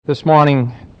This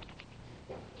morning,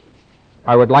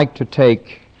 I would like to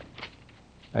take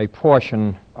a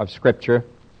portion of Scripture,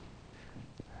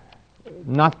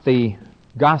 not the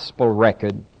gospel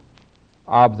record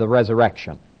of the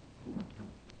resurrection,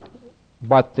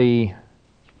 but the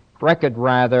record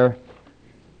rather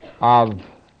of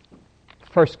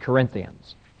 1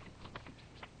 Corinthians,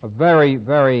 a very,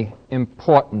 very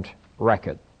important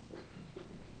record.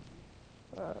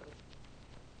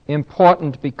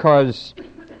 Important because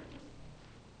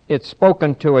it's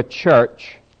spoken to a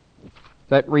church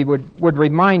that would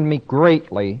remind me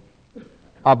greatly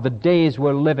of the days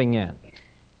we're living in.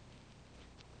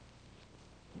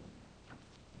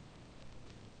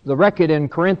 The record in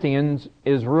Corinthians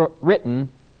is written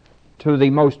to the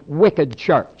most wicked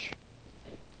church,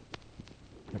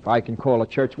 if I can call a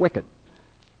church wicked.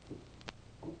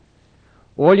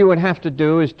 All you would have to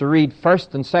do is to read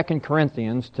 1st and 2nd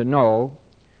Corinthians to know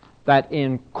that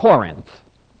in Corinth,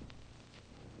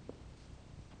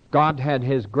 God had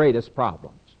his greatest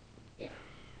problems.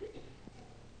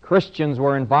 Christians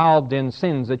were involved in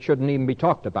sins that shouldn't even be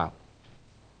talked about.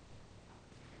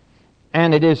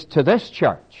 And it is to this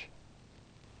church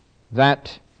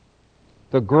that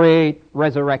the great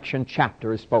resurrection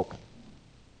chapter is spoken.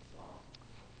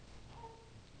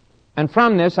 And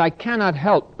from this, I cannot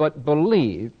help but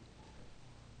believe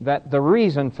that the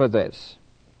reason for this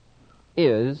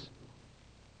is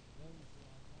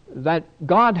that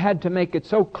God had to make it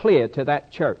so clear to that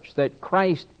church that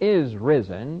Christ is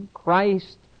risen,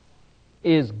 Christ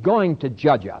is going to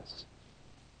judge us.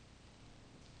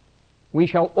 We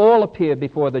shall all appear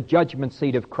before the judgment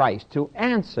seat of Christ to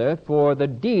answer for the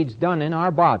deeds done in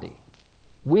our body.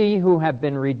 We who have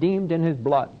been redeemed in his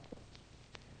blood.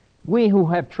 We who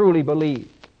have truly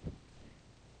believed.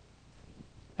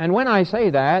 And when I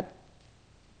say that,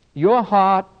 your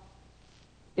heart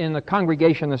in the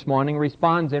congregation this morning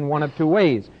responds in one of two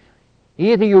ways.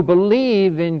 Either you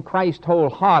believe in Christ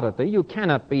wholeheartedly. You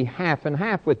cannot be half and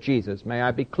half with Jesus. May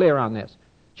I be clear on this?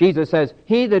 Jesus says,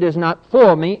 "He that is not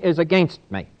for me is against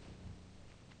me."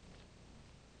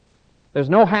 There's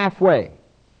no halfway.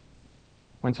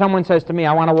 When someone says to me,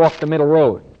 "I want to walk the middle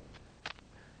road,"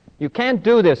 you can't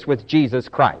do this with Jesus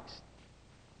Christ.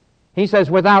 He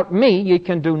says, "Without me, you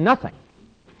can do nothing."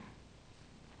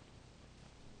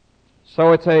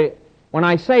 So when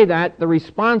I say that, the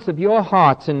response of your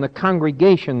hearts in the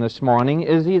congregation this morning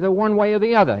is either one way or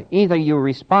the other. Either you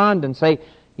respond and say,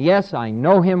 "Yes, I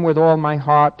know him with all my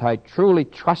heart. I truly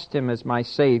trust him as my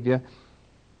Savior."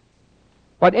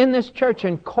 But in this church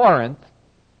in Corinth,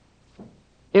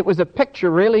 it was a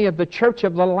picture really of the church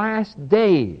of the last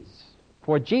days.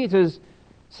 For Jesus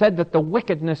said that the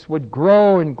wickedness would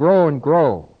grow and grow and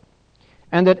grow.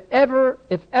 And that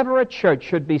if ever a church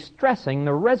should be stressing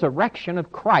the resurrection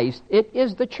of Christ, it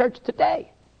is the church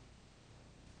today.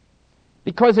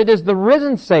 Because it is the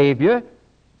risen Savior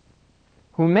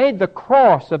who made the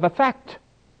cross of effect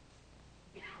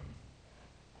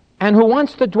and who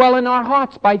wants to dwell in our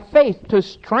hearts by faith to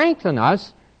strengthen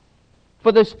us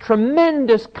for this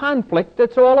tremendous conflict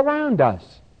that's all around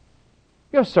us.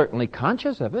 You're certainly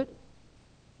conscious of it.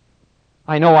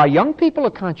 I know our young people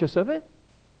are conscious of it.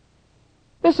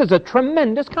 This is a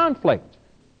tremendous conflict.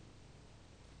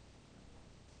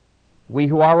 We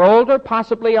who are older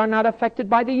possibly are not affected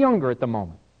by the younger at the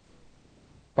moment.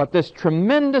 But this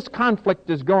tremendous conflict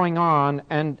is going on,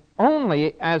 and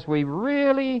only as we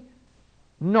really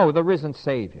know the risen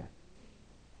Savior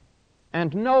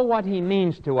and know what he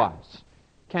means to us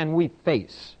can we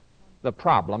face the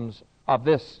problems of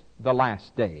the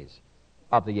last days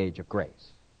of the age of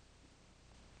grace.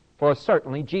 For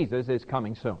certainly Jesus is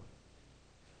coming soon.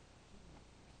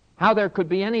 How there could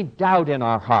be any doubt in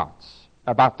our hearts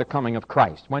about the coming of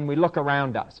Christ when we look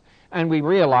around us and we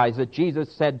realize that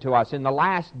Jesus said to us, in the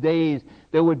last days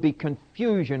there would be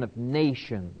confusion of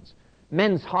nations.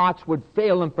 Men's hearts would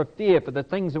fail them for fear for the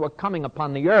things that were coming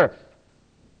upon the earth.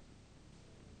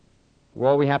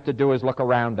 All we have to do is look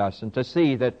around us and to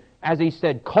see that, as he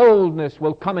said, coldness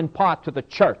will come in part to the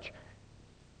church.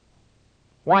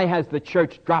 Why has the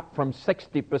church dropped from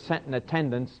 60% in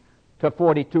attendance to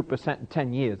 42% in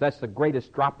 10 years? That's the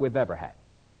greatest drop we've ever had.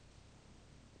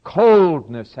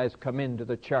 Coldness has come into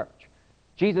the church.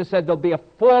 Jesus said there'll be a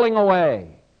falling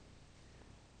away.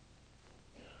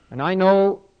 And I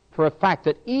know for a fact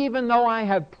that even though I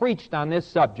have preached on this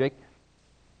subject,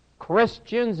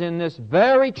 Christians in this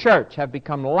very church have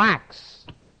become lax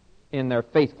in their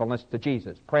faithfulness to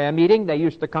Jesus. Prayer meeting, they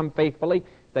used to come faithfully.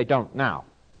 They don't now.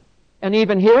 And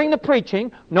even hearing the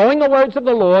preaching, knowing the words of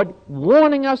the Lord,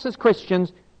 warning us as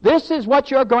Christians, this is what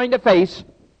you're going to face.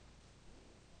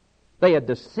 They are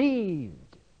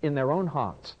deceived in their own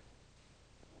hearts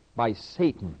by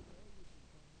Satan.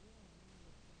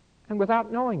 And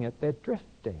without knowing it, they're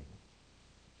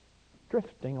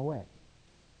drifting away.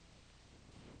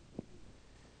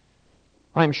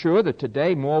 I'm sure that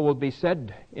today more will be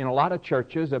said in a lot of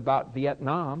churches about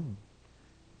Vietnam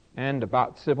and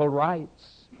about civil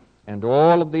rights and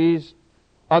all of these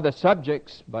other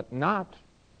subjects, but not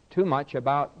too much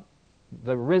about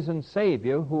the risen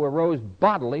Savior who arose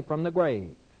bodily from the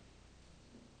grave.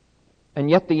 And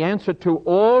yet the answer to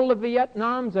all the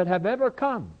Vietnams that have ever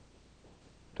come,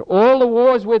 to all the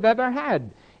wars we've ever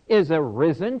had, is a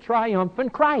risen,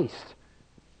 triumphant Christ,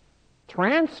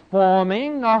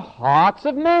 transforming the hearts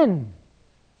of men.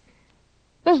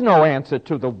 There's no answer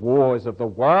to the wars of the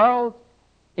world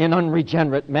in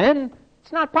unregenerate men.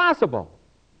 It's not possible.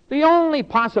 The only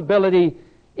possibility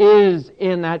is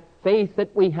in that faith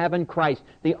that we have in Christ.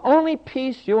 The only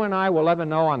peace you and I will ever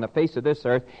know on the face of this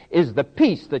earth is the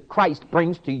peace that Christ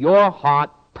brings to your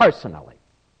heart personally.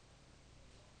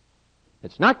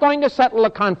 It's not going to settle the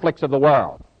conflicts of the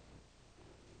world.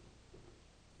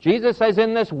 Jesus says,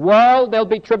 in this world there'll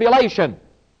be tribulation,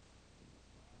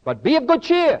 but be of good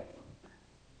cheer.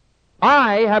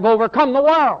 I have overcome the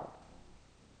world.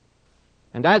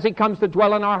 And as He comes to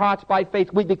dwell in our hearts by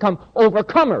faith, we become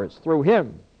overcomers through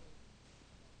Him.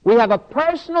 We have a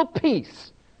personal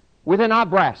peace within our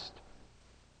breast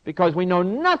because we know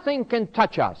nothing can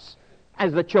touch us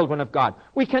as the children of God.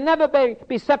 We can never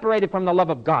be separated from the love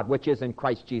of God, which is in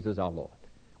Christ Jesus our Lord.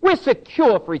 We're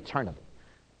secure for eternity.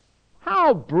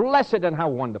 How blessed and how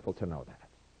wonderful to know that.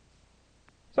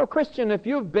 So, Christian, if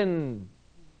you've been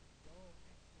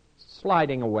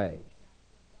sliding away,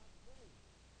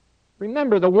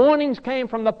 remember the warnings came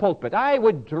from the pulpit. I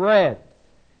would dread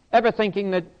ever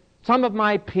thinking that some of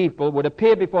my people would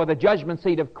appear before the judgment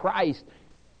seat of Christ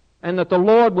and that the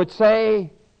Lord would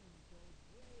say,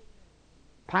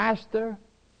 Pastor,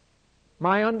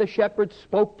 my under-shepherd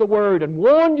spoke the word and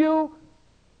warned you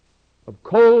of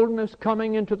coldness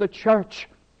coming into the church.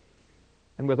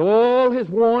 And with all his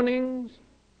warnings,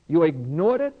 you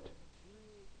ignored it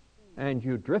and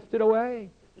you drifted away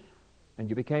and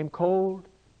you became cold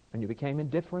and you became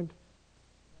indifferent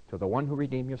to the one who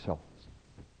redeemed your souls.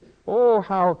 Oh,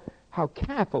 how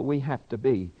careful we have to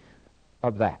be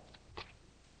of that.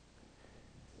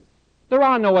 There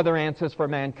are no other answers for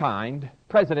mankind.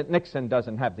 President Nixon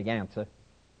doesn't have the answer.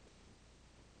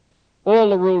 All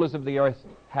the rulers of the earth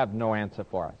have no answer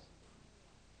for us.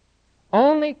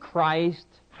 Only Christ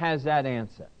has that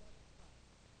answer.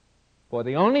 For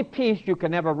the only peace you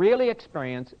can ever really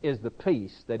experience is the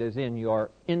peace that is in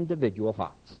your individual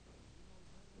hearts.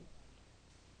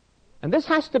 And this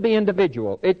has to be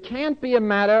individual. It can't be a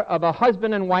matter of a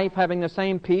husband and wife having the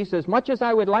same peace. As much as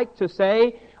I would like to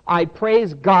say, I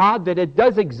praise God that it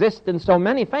does exist in so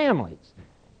many families.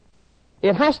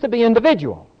 It has to be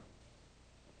individual.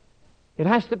 It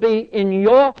has to be in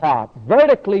your heart,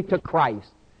 vertically to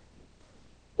Christ.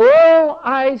 All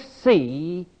I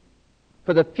see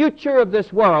for the future of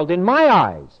this world in my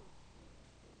eyes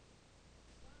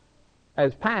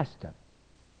as pastor,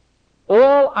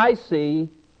 all I see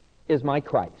is my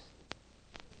Christ.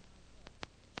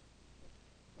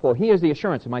 For He is the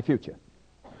assurance of my future.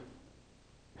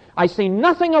 I see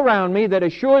nothing around me that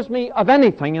assures me of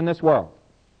anything in this world.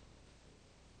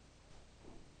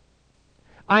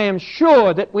 I am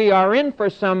sure that we are in for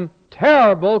some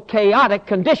terrible, chaotic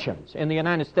conditions in the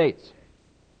United States.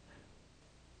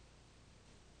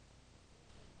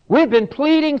 We've been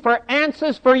pleading for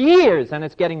answers for years, and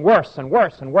it's getting worse and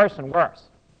worse and worse and worse.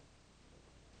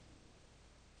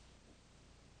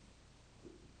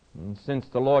 And since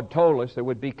the Lord told us there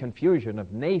would be confusion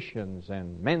of nations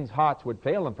and men's hearts would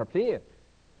fail them for fear,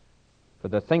 for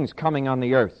the things coming on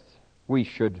the earth, we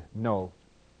should know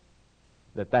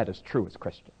that that is true as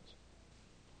Christians.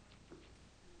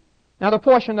 Now, the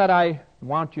portion that I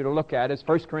want you to look at is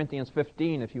 1 Corinthians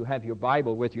 15, if you have your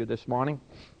Bible with you this morning.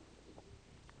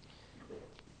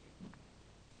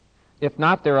 If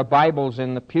not, there are Bibles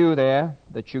in the pew there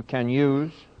that you can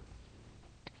use.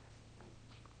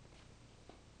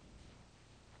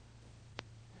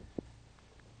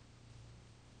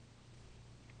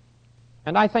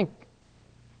 And I think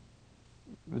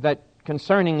that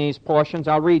concerning these portions,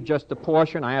 I'll read just a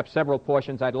portion. I have several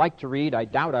portions I'd like to read. I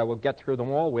doubt I will get through them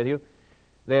all with you.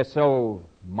 They're so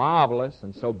marvelous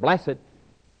and so blessed.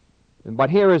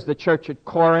 But here is the church at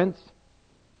Corinth.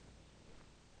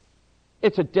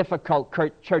 It's a difficult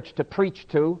church to preach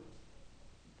to.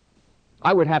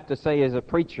 I would have to say as a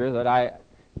preacher that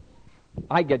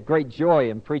I get great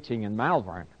joy in preaching in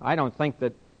Malvern. I don't think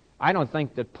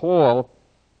that Paul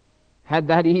had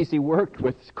that easy work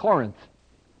with Corinth.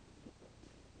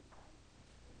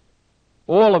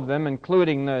 All of them,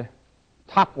 including the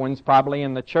top ones probably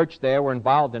in the church there, were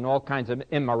involved in all kinds of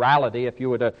immorality if you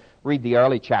were to read the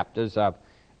early chapters of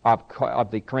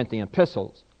the Corinthian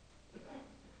epistles.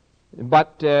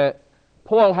 But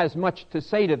Paul has much to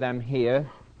say to them here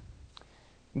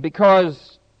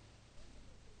because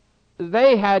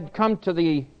they had come to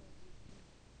the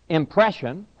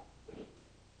impression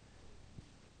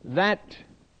that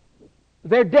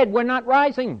their dead were not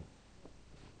rising.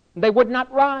 They would not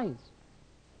rise.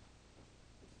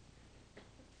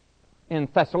 In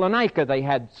Thessalonica, they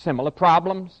had similar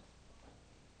problems.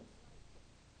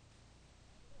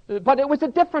 But it was a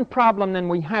different problem than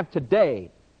we have today.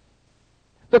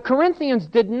 The Corinthians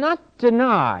did not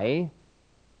deny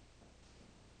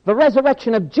the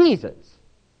resurrection of Jesus.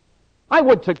 I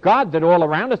would to God that all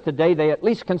around us today they at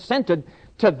least consented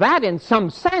to that in some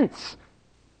sense.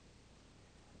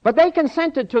 But they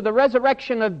consented to the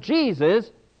resurrection of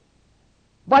Jesus,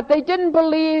 but they didn't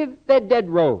believe their dead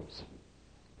rose.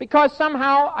 Because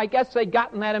somehow, I guess they'd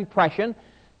gotten that impression.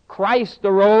 Christ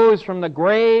arose from the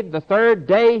grave the third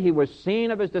day. He was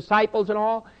seen of his disciples and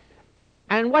all.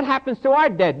 And what happens to our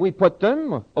dead? We put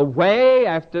them away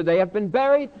after they have been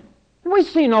buried. And we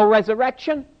see no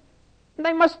resurrection.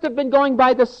 They must have been going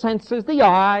by the senses, the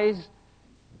eyes.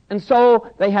 And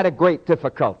so they had a great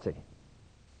difficulty.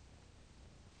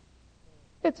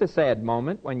 It's a sad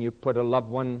moment when you put a loved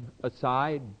one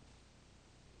aside.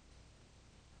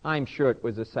 I'm sure it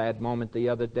was a sad moment the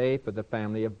other day for the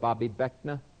family of Bobby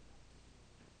Beckner.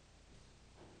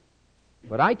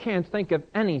 But I can't think of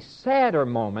any sadder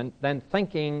moment than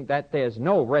thinking that there's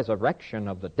no resurrection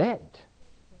of the dead.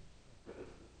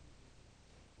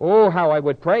 Oh, how I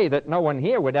would pray that no one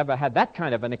here would ever have that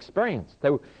kind of an experience.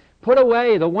 To put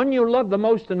away the one you love the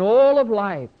most in all of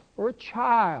life, or a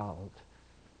child,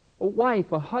 a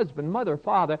wife, a husband, mother,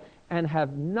 father, and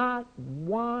have not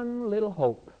one little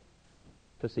hope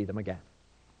to see them again.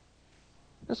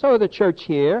 And so the church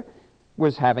here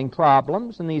was having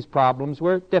problems, and these problems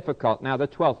were difficult. Now the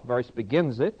 12th verse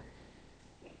begins it.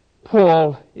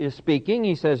 Paul is speaking.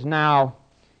 He says, "Now,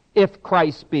 if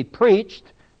Christ be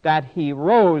preached that he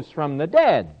rose from the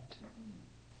dead,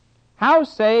 how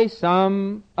say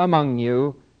some among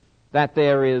you that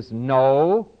there is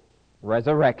no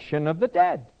resurrection of the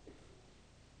dead?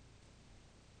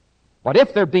 But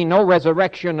if there be no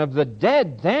resurrection of the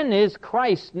dead, then is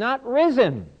Christ not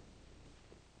risen?"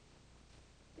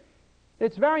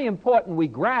 It's very important we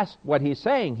grasp what he's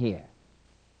saying here.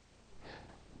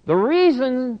 The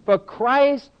reason for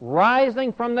Christ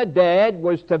rising from the dead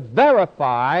was to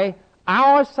verify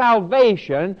our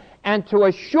salvation and to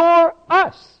assure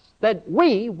us that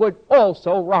we would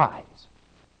also rise.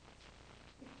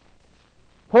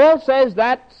 Paul says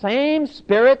that same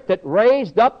Spirit that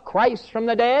raised up Christ from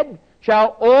the dead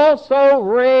shall also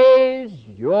raise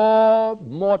your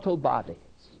mortal bodies.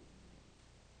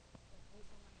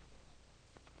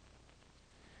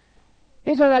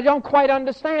 He said, I don't quite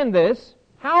understand this.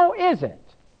 How is it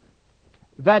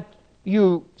that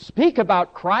you speak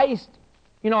about Christ?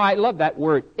 You know, I love that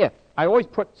word, if. I always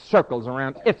put circles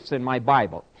around ifs in my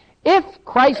Bible. If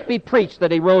Christ be preached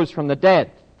that he rose from the dead.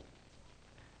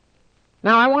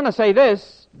 Now, I want to say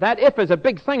this, that if is a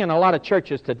big thing in a lot of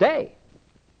churches today.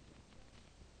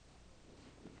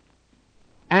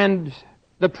 And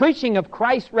the preaching of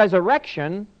Christ's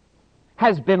resurrection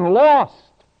has been lost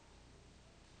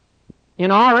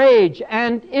in our age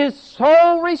and is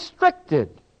so restricted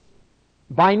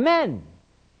by men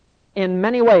in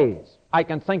many ways. I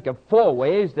can think of 4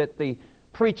 ways that the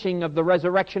preaching of the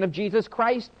resurrection of Jesus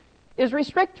Christ is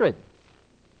restricted.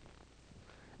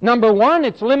 Number 1,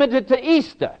 it's limited to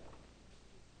Easter.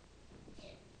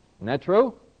 Isn't that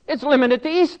true? It's limited to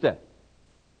Easter.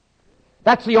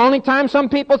 That's the only time some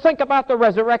people think about the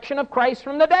resurrection of Christ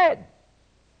from the dead.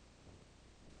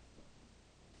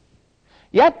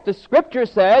 Yet the Scripture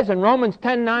says in Romans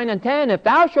 10:9 and 10, if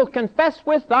thou shalt confess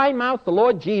with thy mouth the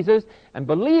Lord Jesus, and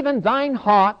believe in thine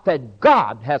heart that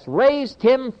God hath raised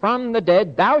him from the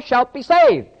dead, thou shalt be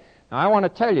saved. Now I want to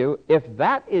tell you, if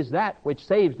that is that which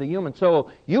saves the human soul,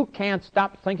 you can't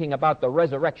stop thinking about the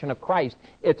resurrection of Christ.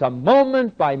 It's a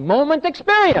moment-by-moment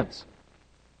experience.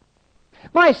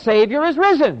 My Savior is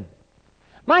risen.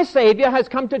 My Savior has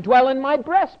come to dwell in my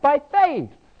breast by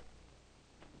faith.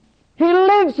 He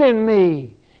lives in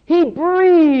me. He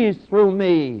breathes through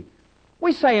me.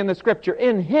 We say in the Scripture,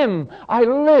 in Him I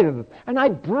live, and I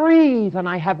breathe, and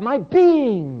I have my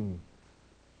being.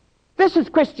 This is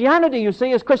Christianity, you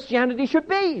see, as Christianity should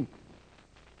be.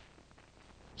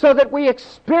 So that we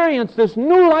experience this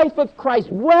new life of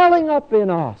Christ welling up in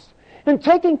us in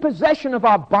taking possession of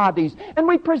our bodies, and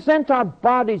we present our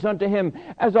bodies unto Him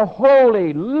as a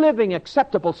holy, living,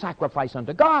 acceptable sacrifice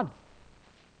unto God.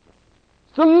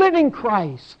 It's the living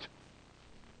Christ.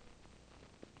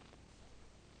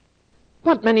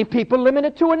 But many people limit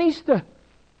it to an Easter.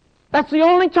 That's the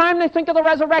only time they think of the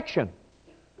resurrection.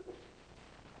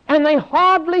 And they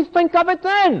hardly think of it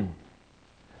then.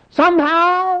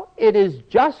 Somehow it is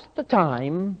just the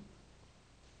time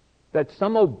that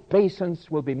some obeisance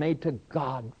will be made to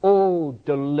God. Oh,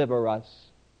 deliver us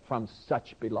from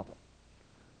such, beloved.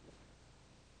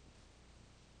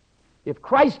 If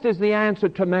Christ is the answer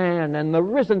to man and the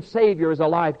risen Savior is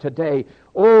alive today,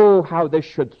 oh, how this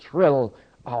should thrill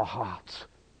our hearts.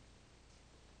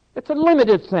 It's a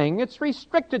limited thing. It's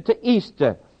restricted to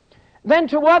Easter. Then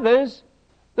to others,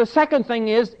 the second thing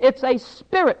is it's a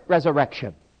spirit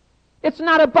resurrection. It's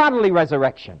not a bodily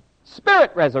resurrection.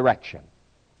 Spirit resurrection.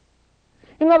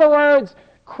 In other words,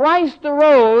 Christ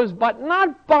arose, but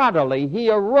not bodily. He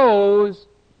arose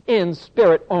in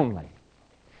spirit only.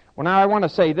 Well, now I want to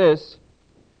say this.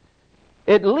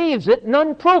 It leaves it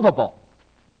non-provable.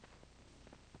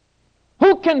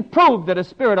 Who can prove that a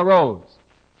spirit arose?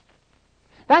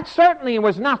 That certainly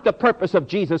was not the purpose of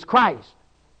Jesus Christ.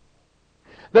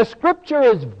 The Scripture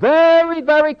is very,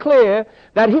 very clear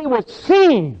that He was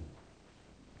seen,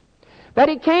 that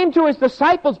He came to His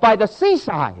disciples by the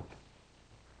seaside,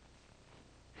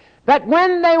 that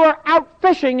when they were out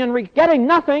fishing and getting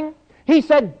nothing, He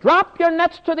said, drop your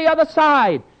nets to the other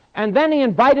side, and then He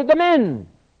invited them in.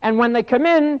 And when they come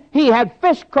in, He had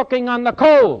fish cooking on the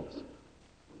coals.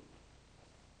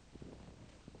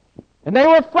 And they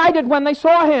were frightened when they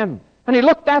saw Him. And He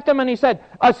looked at them and He said,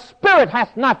 a spirit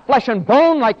hath not flesh and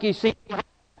bone like ye see.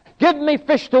 Give me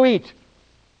fish to eat.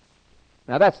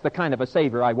 Now that's the kind of a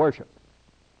Savior I worship.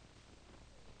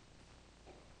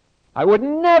 I would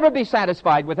never be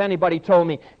satisfied with anybody told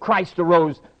me Christ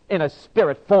arose in a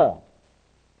spirit form.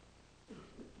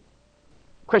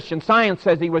 Christian Science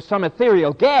says He was some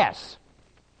ethereal gas.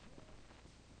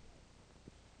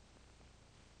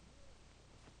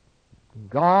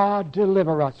 God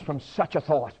deliver us from such a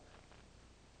thought.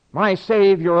 My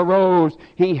Savior arose.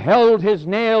 He held His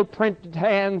nail-printed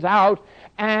hands out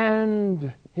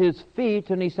and His feet,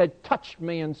 and He said, touch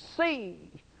me and see.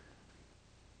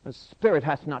 The spirit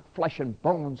hath not flesh and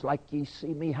bones like ye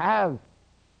see me have.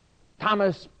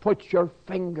 Thomas, put your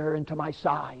finger into my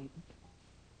side.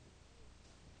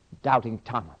 Doubting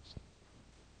Thomas.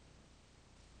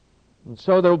 And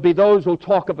so there will be those who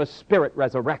talk of a spirit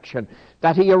resurrection,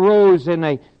 that He arose in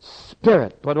a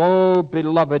spirit. But oh,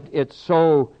 beloved, it's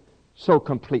so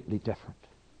completely different.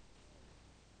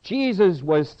 Jesus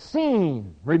was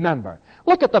seen, remember.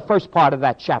 Look at the first part of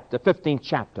that chapter, 15th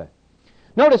chapter.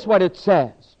 Notice what it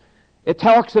says. It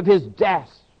talks of His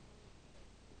death.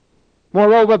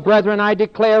 Moreover, brethren, I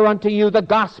declare unto you the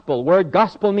gospel. Word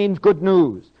gospel means good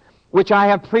news, which I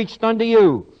have preached unto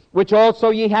you, which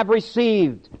also ye have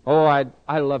received. Oh,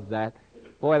 I love that.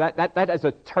 Boy, that is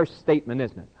a terse statement,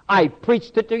 isn't it? I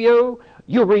preached it to you,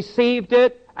 you received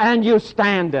it, and you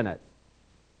stand in it.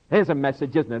 There's a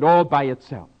message, isn't it, all by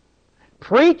itself.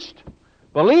 Preached,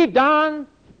 believed on,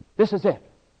 this is it.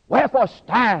 Wherefore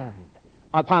stand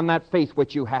upon that faith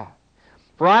which you have.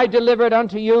 For I delivered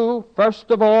unto you,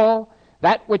 first of all,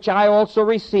 that which I also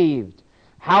received,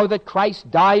 how that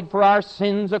Christ died for our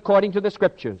sins according to the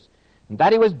Scriptures, and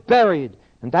that He was buried,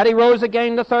 and that He rose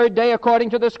again the third day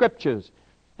according to the Scriptures,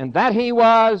 and that He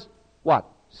was, what?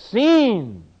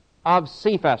 Seen of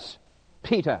Cephas,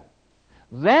 Peter,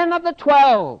 then of the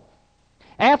 12.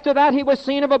 After that He was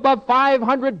seen of above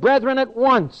 500 brethren at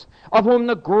once, of whom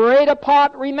the greater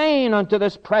part remain unto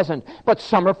this present, but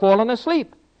some are fallen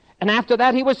asleep. And after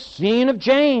that He was seen of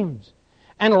James.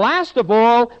 And last of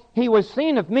all, He was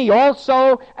seen of me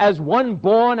also as one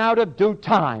born out of due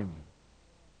time.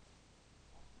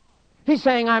 He's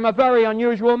saying I'm a very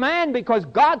unusual man because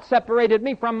God separated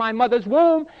me from my mother's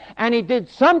womb, and He did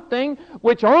something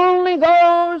which only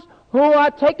those who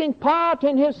are taking part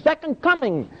in His second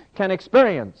coming can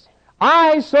experience.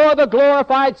 I saw the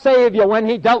glorified Savior when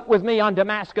He dealt with me on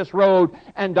Damascus Road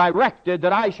and directed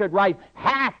that I should write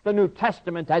half the New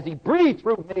Testament as He breathed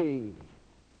through me.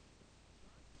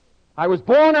 I was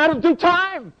born out of due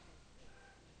time.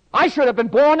 I should have been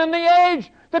born in the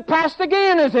age that Pastor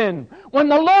Gian is in, when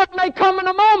the Lord may come in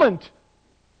a moment,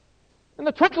 in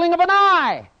the twinkling of an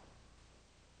eye.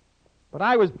 But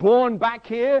I was born back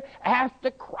here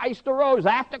after Christ arose,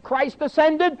 after Christ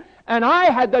ascended, and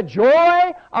I had the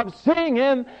joy of seeing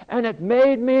Him, and it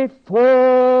made me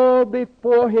fall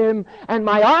before Him, and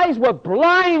my eyes were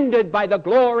blinded by the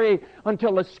glory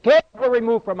until the scales were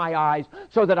removed from my eyes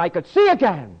so that I could see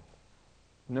again.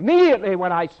 And immediately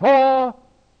when I saw,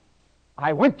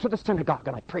 I went to the synagogue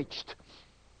and I preached.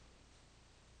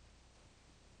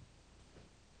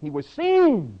 He was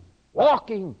seen,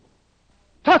 walking.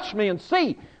 Touch me and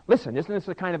see. Listen, isn't this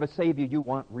the kind of a Savior you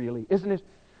want, really? Isn't it?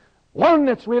 One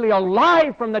that's really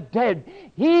alive from the dead.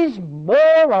 He's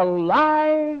more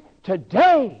alive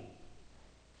today,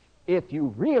 if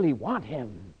you really want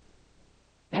Him,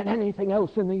 than anything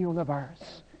else in the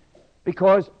universe.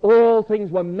 Because all things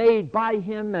were made by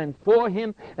Him and for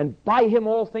Him, and by Him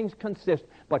all things consist.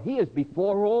 But He is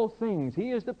before all things. He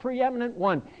is the preeminent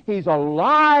one. He's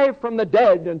alive from the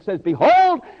dead and says,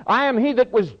 behold, I am He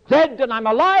that was dead, and I'm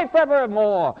alive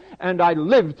forevermore, and I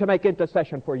live to make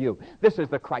intercession for you. This is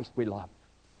the Christ we love.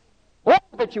 Oh,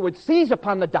 that you would seize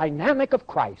upon the dynamic of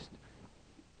Christ.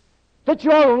 That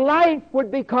your life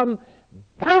would become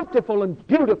bountiful and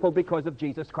beautiful because of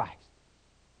Jesus Christ.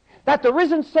 That the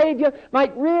risen Savior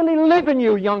might really live in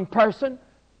you, young person,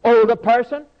 older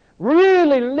person,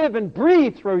 really live and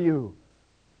breathe through you,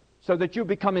 so that you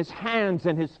become His hands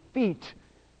and His feet,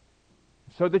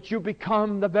 so that you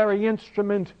become the very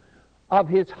instrument of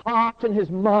His heart and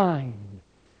His mind,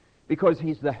 because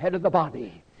He's the head of the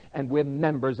body, and we're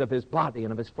members of His body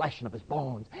and of His flesh and of His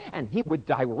bones, and He would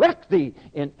direct thee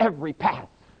in every path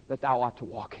that thou art to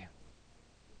walk in.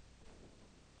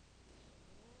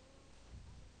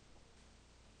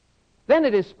 Then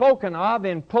it is spoken of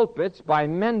in pulpits by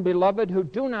men, beloved, who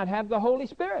do not have the Holy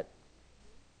Spirit.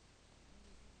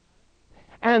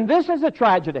 And this is a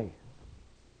tragedy.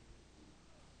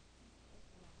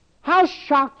 How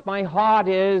shocked my heart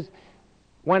is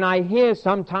when I hear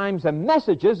sometimes the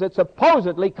messages that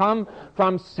supposedly come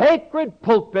from sacred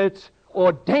pulpits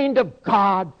ordained of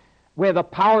God, where the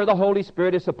power of the Holy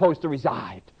Spirit is supposed to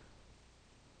reside.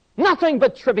 Nothing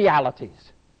but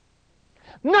trivialities.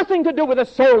 Nothing to do with the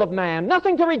soul of man.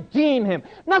 Nothing to redeem him.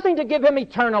 Nothing to give him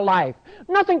eternal life.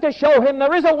 Nothing to show him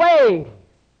there is a way.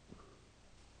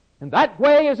 And that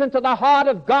way is into the heart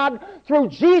of God through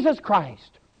Jesus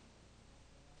Christ.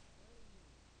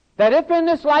 That if in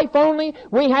this life only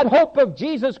we had hope of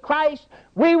Jesus Christ,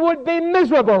 we would be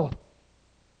miserable.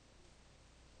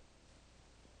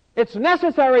 It's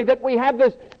necessary that we have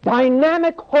this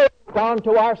dynamic hope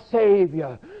unto our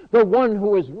Savior, the one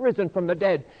who is risen from the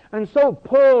dead. And so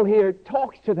Paul here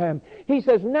talks to them. He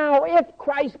says, now if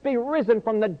Christ be risen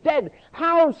from the dead,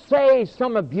 how say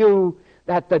some of you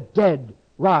that the dead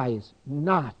rise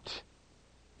not?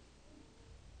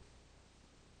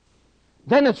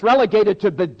 Then it's relegated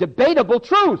to the debatable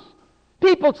truth.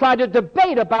 People try to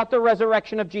debate about the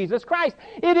resurrection of Jesus Christ.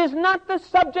 It is not the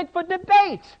subject for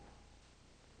debate.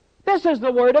 This is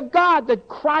the Word of God, that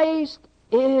Christ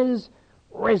is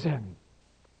risen.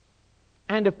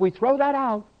 And if we throw that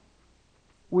out,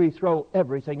 we throw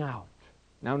everything out.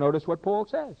 Now notice what Paul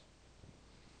says.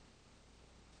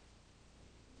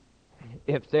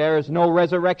 If there is no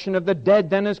resurrection of the dead,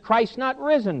 then is Christ not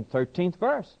risen? 13th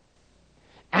verse.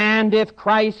 And if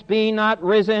Christ be not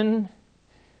risen,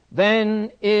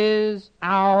 then is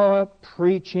our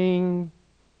preaching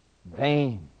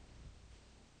vain.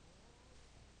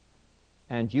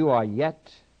 And you are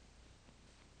yet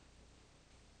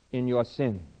in your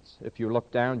sins. If you look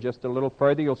down just a little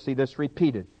further, you'll see this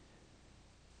repeated.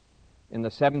 In the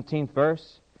 17th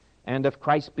verse, and if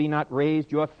Christ be not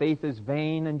raised, your faith is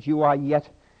vain, and you are yet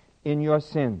in your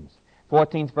sins.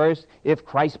 14th verse, if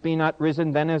Christ be not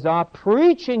risen, then is our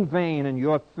preaching vain, and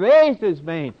your faith is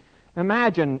vain.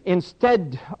 Imagine,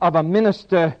 instead of a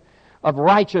minister of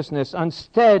righteousness,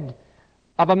 instead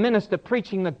of a minister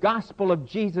preaching the gospel of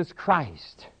Jesus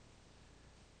Christ,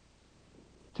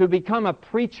 to become a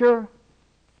preacher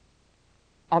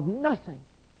of nothing.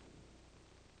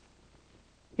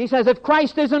 He says, if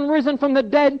Christ isn't risen from the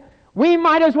dead, we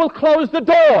might as well close the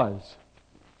doors.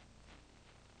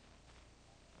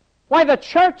 Why, the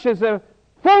church is a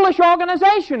foolish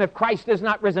organization if Christ is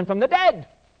not risen from the dead.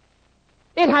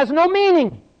 It has no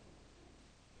meaning.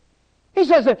 He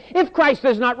says, if Christ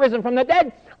is not risen from the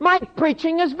dead, my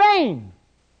preaching is vain.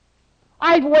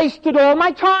 I've wasted all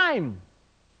my time.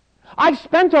 I've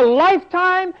spent a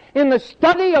lifetime in the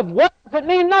study of words that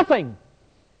mean nothing.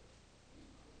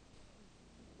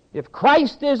 If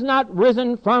Christ is not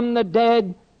risen from the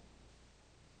dead,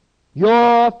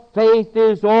 your faith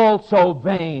is also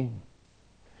vain.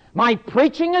 My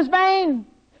preaching is vain.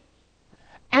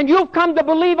 And you've come to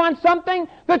believe on something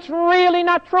that's really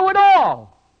not true at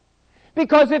all.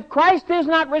 Because if Christ is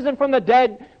not risen from the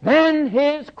dead, then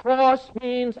His cross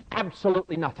means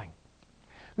absolutely nothing.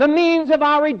 The means of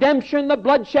our redemption, the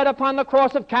blood shed upon the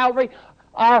cross of Calvary,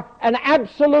 are an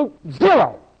absolute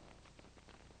zero.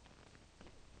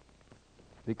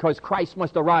 Because Christ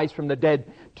must arise from the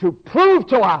dead to prove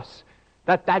to us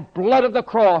that that blood of the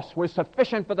cross was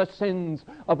sufficient for the sins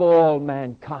of all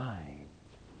mankind.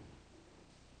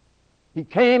 He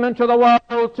came into the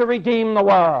world to redeem the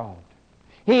world.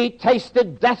 He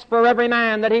tasted death for every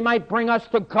man that he might bring us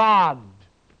to God.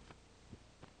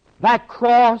 That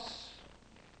cross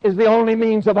is the only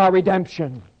means of our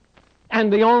redemption,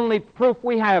 and the only proof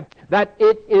we have that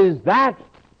it is that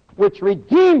which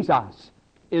redeems us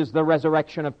is the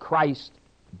resurrection of Christ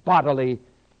bodily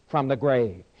from the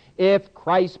grave. If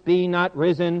Christ be not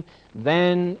risen,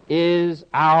 then is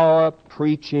our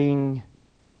preaching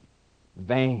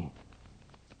vain.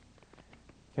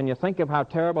 Can you think of how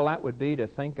terrible that would be, to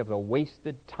think of the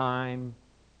wasted time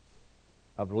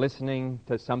of listening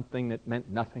to something that meant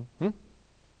nothing?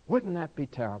 Wouldn't that be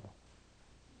terrible?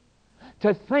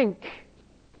 To think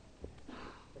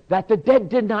that the dead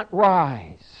did not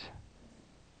rise.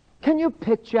 Can you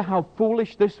picture how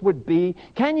foolish this would be?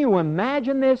 Can you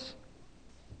imagine this?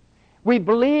 We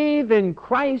believe in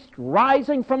Christ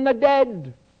rising from the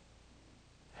dead,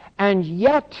 and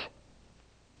yet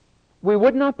we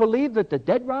would not believe that the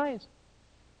dead rise.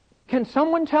 Can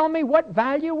someone tell me what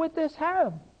value would this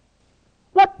have?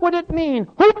 What would it mean?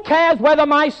 Who cares whether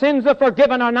my sins are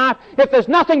forgiven or not if there's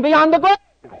nothing beyond the grave?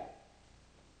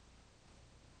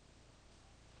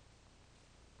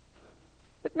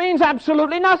 It means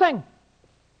absolutely nothing.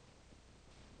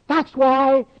 That's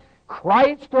why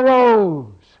Christ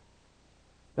arose,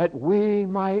 that we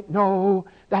might know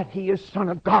that He is Son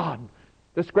of God.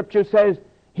 The Scripture says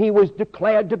He was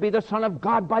declared to be the Son of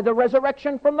God by the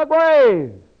resurrection from the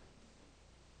grave.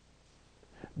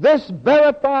 This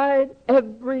verified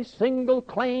every single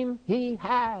claim He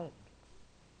had,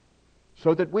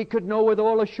 so that we could know with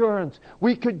all assurance.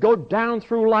 We could go down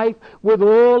through life with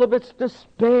all of its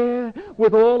despair,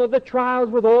 with all of the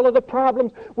trials, with all of the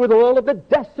problems, with all of the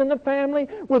deaths in the family,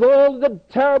 with all of the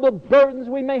terrible burdens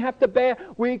we may have to bear.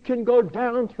 We can go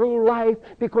down through life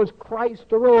because Christ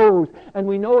arose. And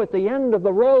we know at the end of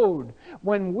the road,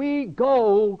 when we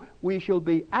go, we shall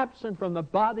be absent from the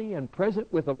body and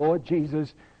present with the Lord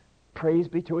Jesus. Praise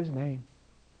be to His name.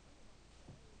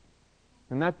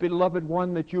 And that beloved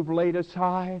one that you've laid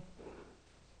aside,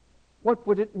 what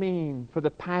would it mean for the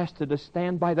pastor to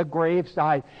stand by the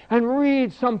graveside and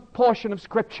read some portion of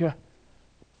Scripture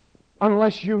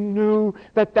unless you knew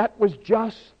that that was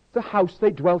just the house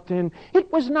they dwelt in? It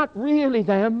was not really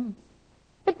them.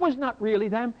 It was not really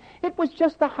them. It was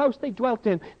just the house they dwelt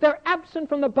in. They're absent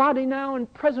from the body now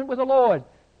and present with the Lord.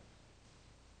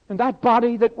 And that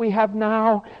body that we have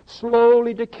now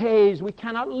slowly decays. We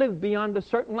cannot live beyond a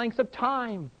certain length of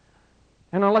time.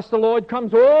 And unless the Lord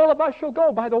comes, all of us shall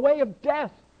go by the way of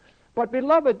death. But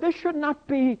beloved, this should not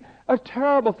be a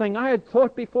terrible thing. I had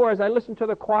thought before as I listened to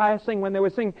the choir sing when they were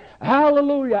singing,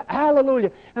 Hallelujah,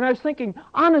 Hallelujah. And I was thinking,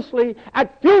 honestly,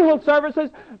 at funeral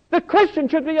services, the Christian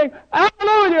should be saying,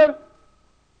 Hallelujah.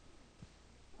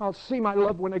 I'll see my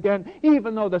loved one again,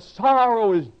 even though the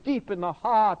sorrow is deep in the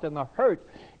heart and the hurt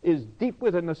is deep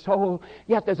within the soul,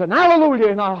 yet there's an hallelujah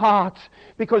in our hearts,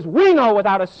 because we know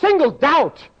without a single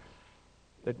doubt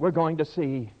that we're going to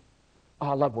see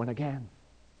our loved one again.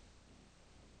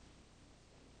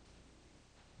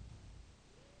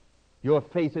 Your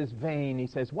faith is vain, he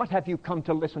says. What have you come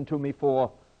to listen to me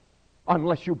for,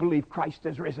 unless you believe Christ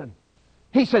is risen?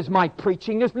 He says, my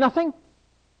preaching is nothing.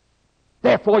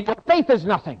 Therefore, your faith is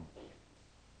nothing.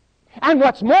 And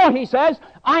what's more, he says,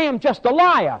 I am just a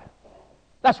liar.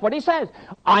 That's what he says.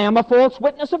 I am a false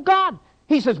witness of God.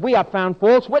 He says, we have found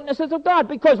false witnesses of God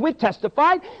because we've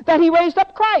testified that He raised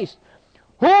up Christ,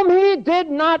 whom He did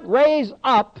not raise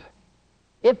up,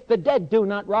 if the dead do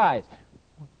not rise.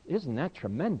 Isn't that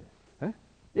tremendous? Huh?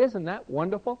 Isn't that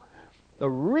wonderful? The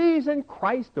reason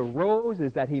Christ arose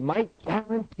is that He might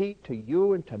guarantee to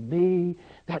you and to me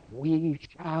that we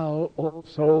shall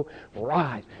also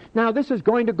rise. Now, this is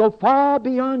going to go far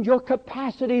beyond your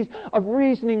capacities of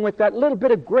reasoning with that little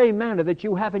bit of gray matter that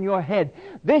you have in your head.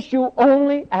 This you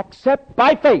only accept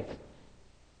by faith.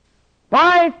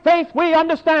 By faith we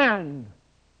understand.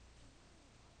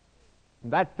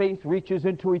 And that faith reaches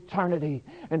into eternity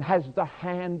and has the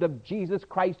hand of Jesus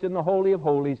Christ in the Holy of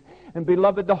Holies. And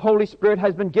beloved, the Holy Spirit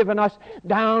has been given us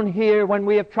down here when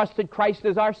we have trusted Christ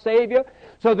as our Savior,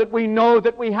 so that we know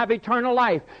that we have eternal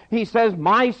life. He says,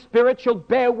 my spirit shall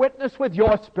bear witness with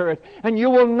your spirit, and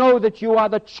you will know that you are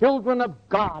the children of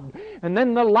God. And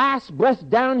then the last breath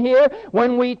down here,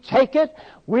 when we take it,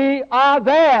 we are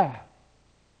there.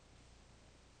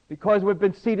 Because we've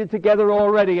been seated together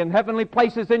already in heavenly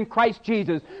places in Christ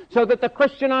Jesus. So that the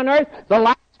Christian on earth, the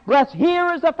last breath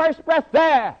here is the first breath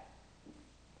there.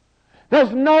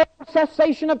 There's no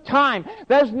cessation of time.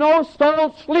 There's no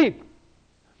soul sleep.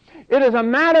 It is a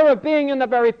matter of being in the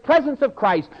very presence of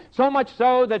Christ. So much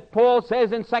so that Paul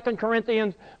says in 2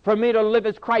 Corinthians, for me to live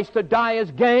is Christ, to die is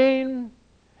gain.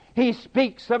 He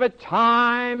speaks of it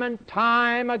time and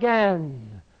time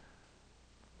again.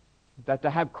 That to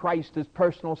have Christ as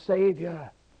personal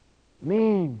Savior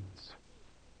means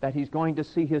that he's going to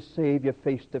see his Savior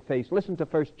face to face. Listen to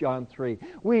 1 John 3.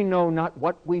 We know not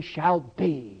what we shall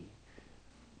be,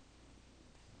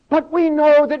 but we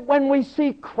know that when we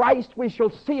see Christ, we shall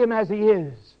see him as he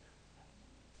is.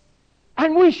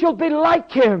 And we shall be like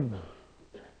him.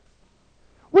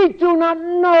 We do not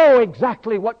know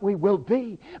exactly what we will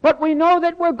be, but we know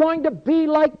that we're going to be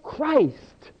like Christ.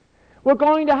 We're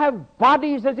going to have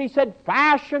bodies, as he said,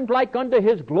 fashioned like unto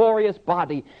his glorious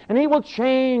body. And he will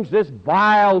change this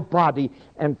vile body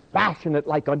and fashion it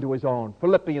like unto his own.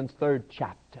 Philippians 3rd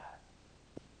chapter.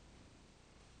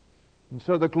 And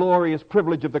so the glorious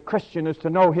privilege of the Christian is to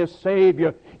know his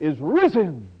Savior is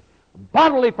risen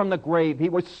bodily from the grave. He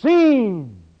was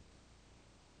seen.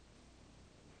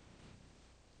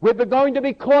 We're going to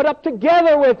be caught up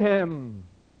together with him.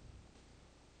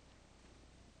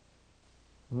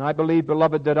 And I believe,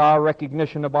 beloved, that our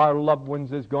recognition of our loved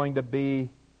ones is going to be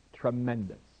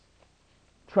tremendous.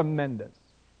 Tremendous.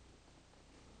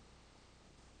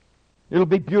 It'll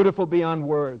be beautiful beyond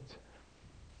words.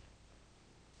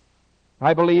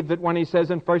 I believe that when he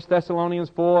says in 1 Thessalonians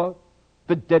 4,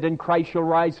 the dead in Christ shall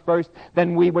rise first,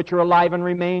 then we which are alive and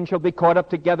remain shall be caught up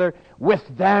together with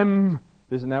them.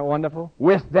 Isn't that wonderful?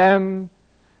 With them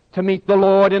to meet the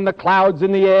Lord in the clouds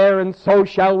in the air, and so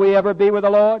shall we ever be with the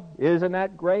Lord. Isn't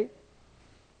that great?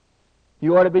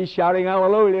 You ought to be shouting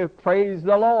hallelujah, praise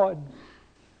the Lord.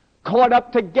 Caught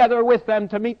up together with them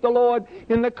to meet the Lord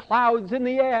in the clouds in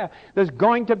the air. There's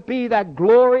going to be that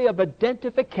glory of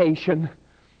identification.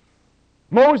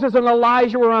 Moses and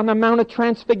Elijah were on the Mount of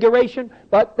Transfiguration,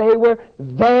 but they were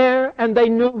there and they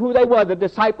knew who they were. The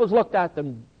disciples looked at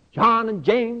them, John and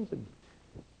James, and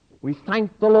we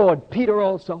thank the Lord. Peter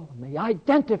also, and they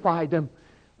identified them.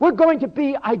 We're going to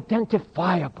be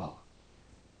identifiable.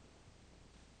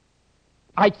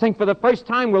 I think for the first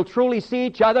time we'll truly see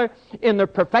each other in the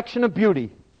perfection of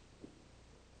beauty.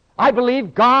 I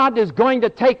believe God is going to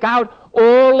take out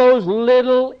all those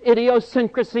little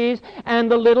idiosyncrasies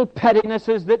and the little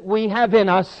pettinesses that we have in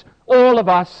us, all of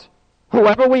us,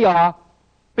 whoever we are,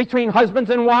 between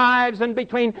husbands and wives and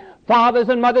between fathers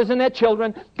and mothers and their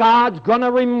children. God's going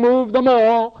to remove them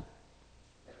all.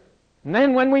 And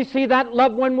then when we see that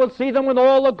loved one, we'll see them with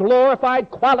all the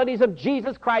glorified qualities of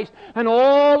Jesus Christ, and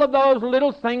all of those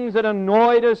little things that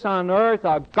annoyed us on earth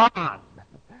are gone.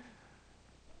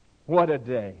 What a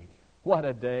day. What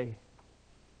a day.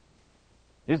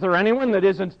 Is there anyone that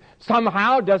isn't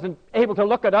able to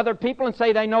look at other people and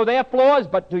say they know their flaws,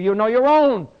 but do you know your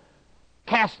own?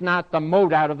 Cast not the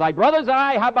mote out of thy brother's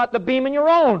eye. How about the beam in your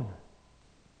own?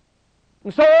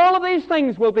 And so all of these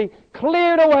things will be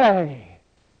cleared away,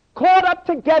 caught up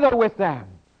together with them.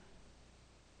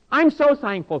 I'm so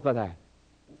thankful for that.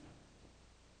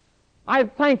 I'm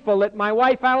thankful that my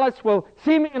wife Alice will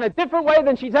see me in a different way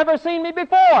than she's ever seen me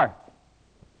before.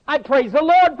 I praise the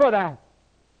Lord for that.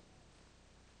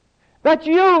 That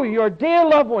you, your dear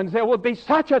loved ones, there will be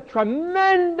such a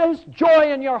tremendous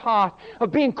joy in your heart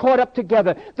of being caught up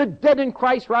together. The dead in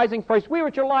Christ rising first. We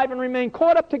which are alive and remain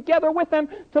caught up together with them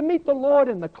to meet the Lord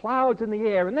in the clouds in the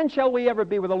air. And then shall we ever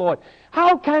be with the Lord.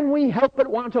 How can we help but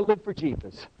want to live for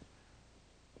Jesus?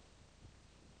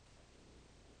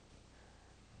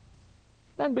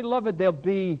 Then, beloved, there'll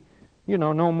be,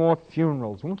 no more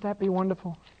funerals. Won't that be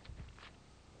wonderful?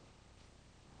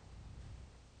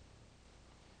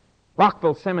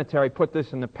 Rockville Cemetery put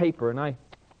this in the paper, and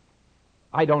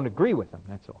I don't agree with them,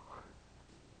 that's all.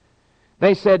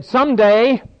 They said,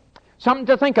 someday, something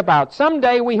to think about,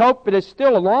 someday we hope it is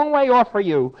still a long way off for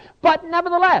you, but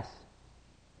nevertheless,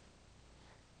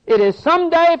 it is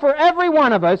someday for every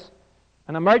one of us,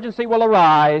 an emergency will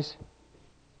arise,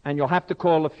 and you'll have to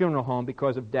call the funeral home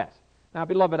because of death. Now,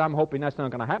 beloved, I'm hoping that's not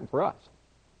going to happen for us.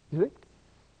 You see?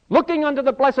 Looking unto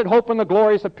the blessed hope and the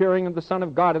glorious appearing of the Son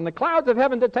of God in the clouds of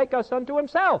heaven to take us unto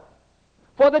himself.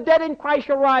 For the dead in Christ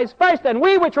shall rise first, and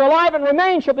we which are alive and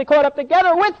remain shall be caught up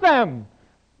together with them.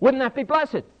 Wouldn't that be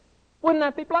blessed? Wouldn't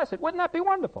that be blessed? Wouldn't that be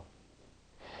wonderful?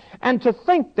 And to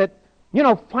think that,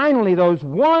 finally those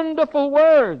wonderful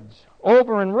words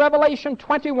over in Revelation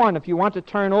 21, if you want to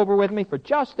turn over with me for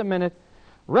just a minute,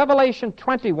 Revelation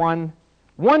 21,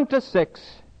 1-6.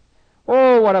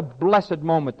 Oh, what a blessed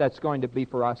moment that's going to be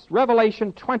for us.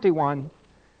 Revelation 21.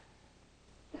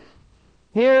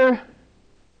 Here,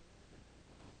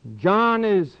 John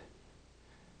is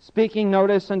Speaking,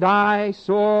 notice, and I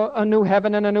saw a new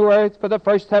heaven and a new earth, for the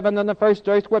first heaven and the first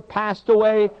earth were passed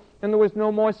away, and there was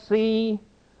no more sea.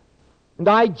 And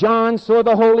I, John, saw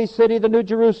the holy city, the new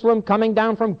Jerusalem, coming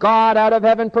down from God out of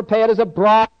heaven, prepared as a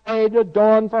bride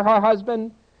adorned for her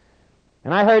husband.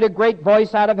 And I heard a great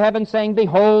voice out of heaven saying,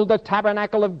 Behold, the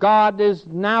tabernacle of God is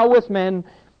now with men,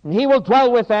 and he will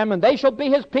dwell with them, and they shall be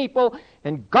his people,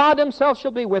 and God himself shall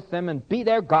be with them, and be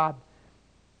their God.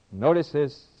 Notice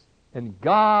this. And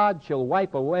God shall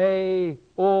wipe away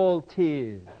all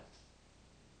tears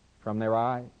from their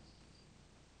eyes.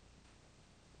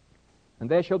 And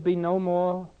there shall be no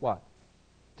more, what?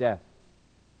 Death.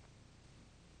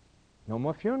 No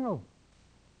more funeral.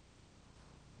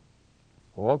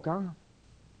 All gone.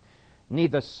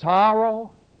 Neither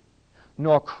sorrow,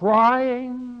 nor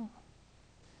crying,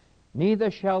 neither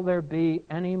shall there be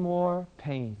any more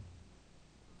pain.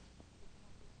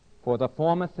 For the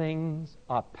former things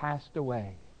are passed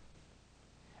away.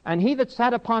 And he that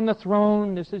sat upon the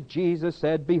throne, this is Jesus,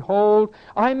 said, Behold,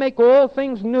 I make all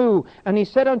things new. And he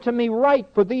said unto me, Write,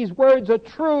 for these words are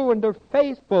true and are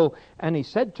faithful. And he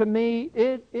said to me,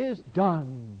 It is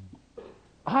done.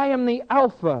 I am the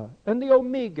Alpha and the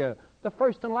Omega, the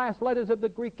first and last letters of the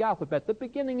Greek alphabet, the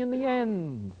beginning and the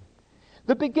end.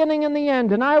 The beginning and the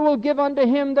end. And I will give unto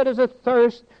him that is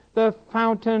athirst the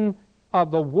fountain of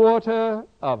the water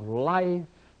of life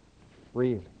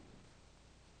freely.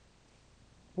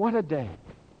 What a day.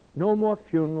 No more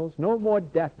funerals, no more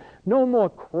death, no more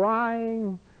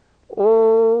crying.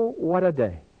 Oh, what a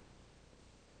day.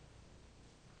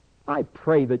 I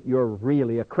pray that you're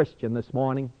really a Christian this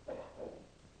morning.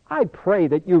 I pray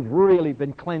that you've really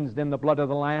been cleansed in the blood of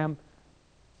the Lamb.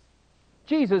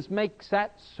 Jesus makes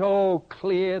that so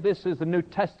clear. This is the New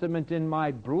Testament in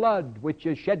my blood, which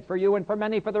is shed for you and for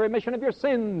many for the remission of your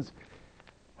sins.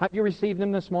 Have you received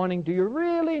him this morning? Do you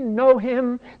really know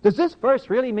him? Does this verse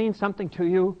really mean something to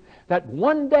you? That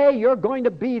one day you're going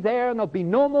to be there and there'll be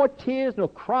no more tears, no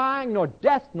crying, nor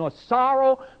death, nor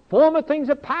sorrow. Former things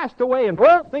have passed away and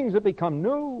all things have become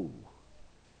new.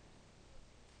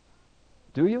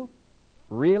 Do you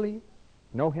really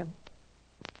know him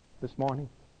this morning?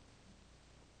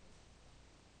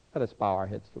 Let us bow our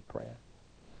heads for prayer.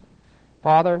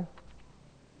 Father,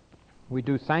 we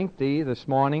do thank thee this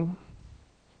morning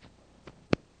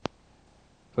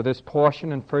for this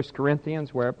portion in 1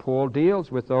 Corinthians where Paul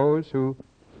deals with those who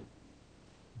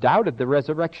doubted the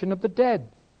resurrection of the dead.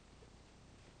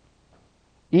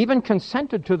 Even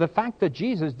consented to the fact that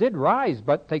Jesus did rise,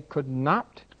 but they could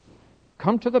not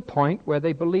come to the point where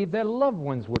they believed their loved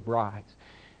ones would rise.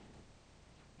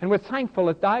 And we're thankful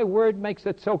that thy word makes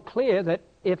it so clear that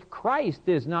if Christ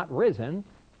is not risen,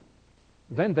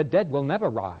 then the dead will never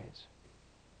rise.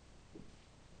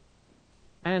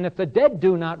 And if the dead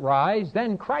do not rise,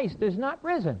 then Christ is not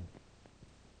risen.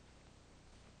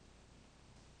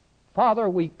 Father,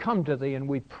 we come to thee and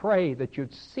we pray that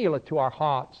you'd seal it to our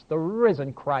hearts, the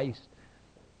risen Christ,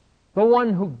 the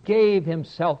one who gave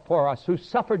himself for us, who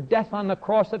suffered death on the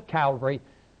cross of Calvary,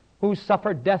 who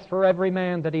suffered death for every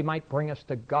man that he might bring us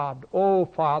to God. Oh,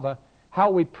 Father, how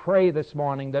we pray this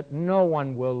morning that no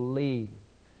one will leave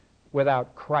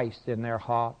without Christ in their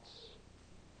hearts.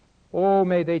 Oh,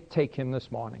 may they take him this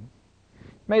morning.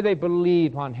 May they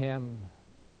believe on him.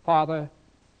 Father,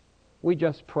 we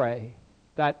just pray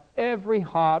that every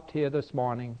heart here this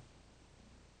morning,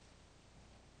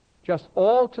 just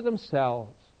all to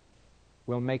themselves,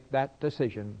 will make that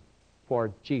decision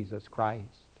for Jesus Christ.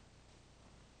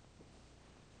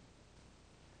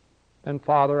 And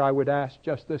Father, I would ask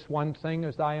just this one thing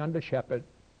as thy under-shepherd.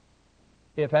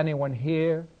 If anyone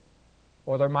here,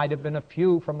 or there might have been a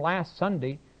few from last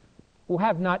Sunday, who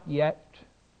have not yet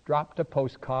dropped a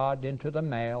postcard into the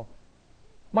mail,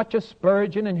 much as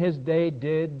Spurgeon in his day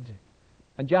did,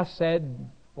 and just said,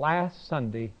 last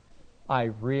Sunday, I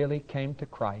really came to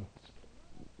Christ.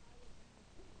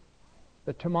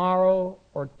 That tomorrow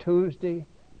or Tuesday,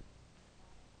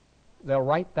 they'll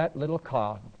write that little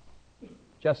card,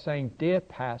 just saying, Dear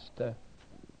Pastor,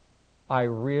 I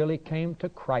really came to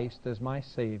Christ as my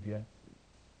Savior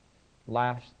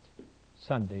last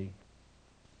Sunday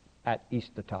at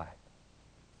Eastertide.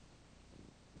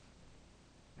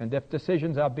 And if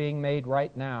decisions are being made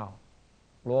right now,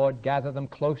 Lord, gather them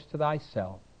close to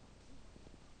thyself,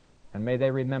 and may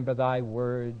they remember thy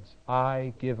words,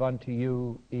 I give unto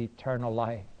you eternal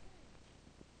life,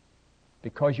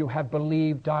 because you have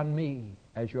believed on me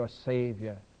as your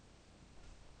Savior,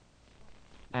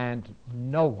 and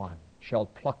no one shall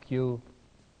pluck you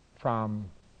from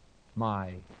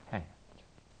my hand.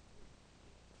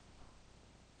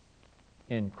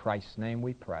 In Christ's name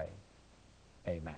we pray. Amen.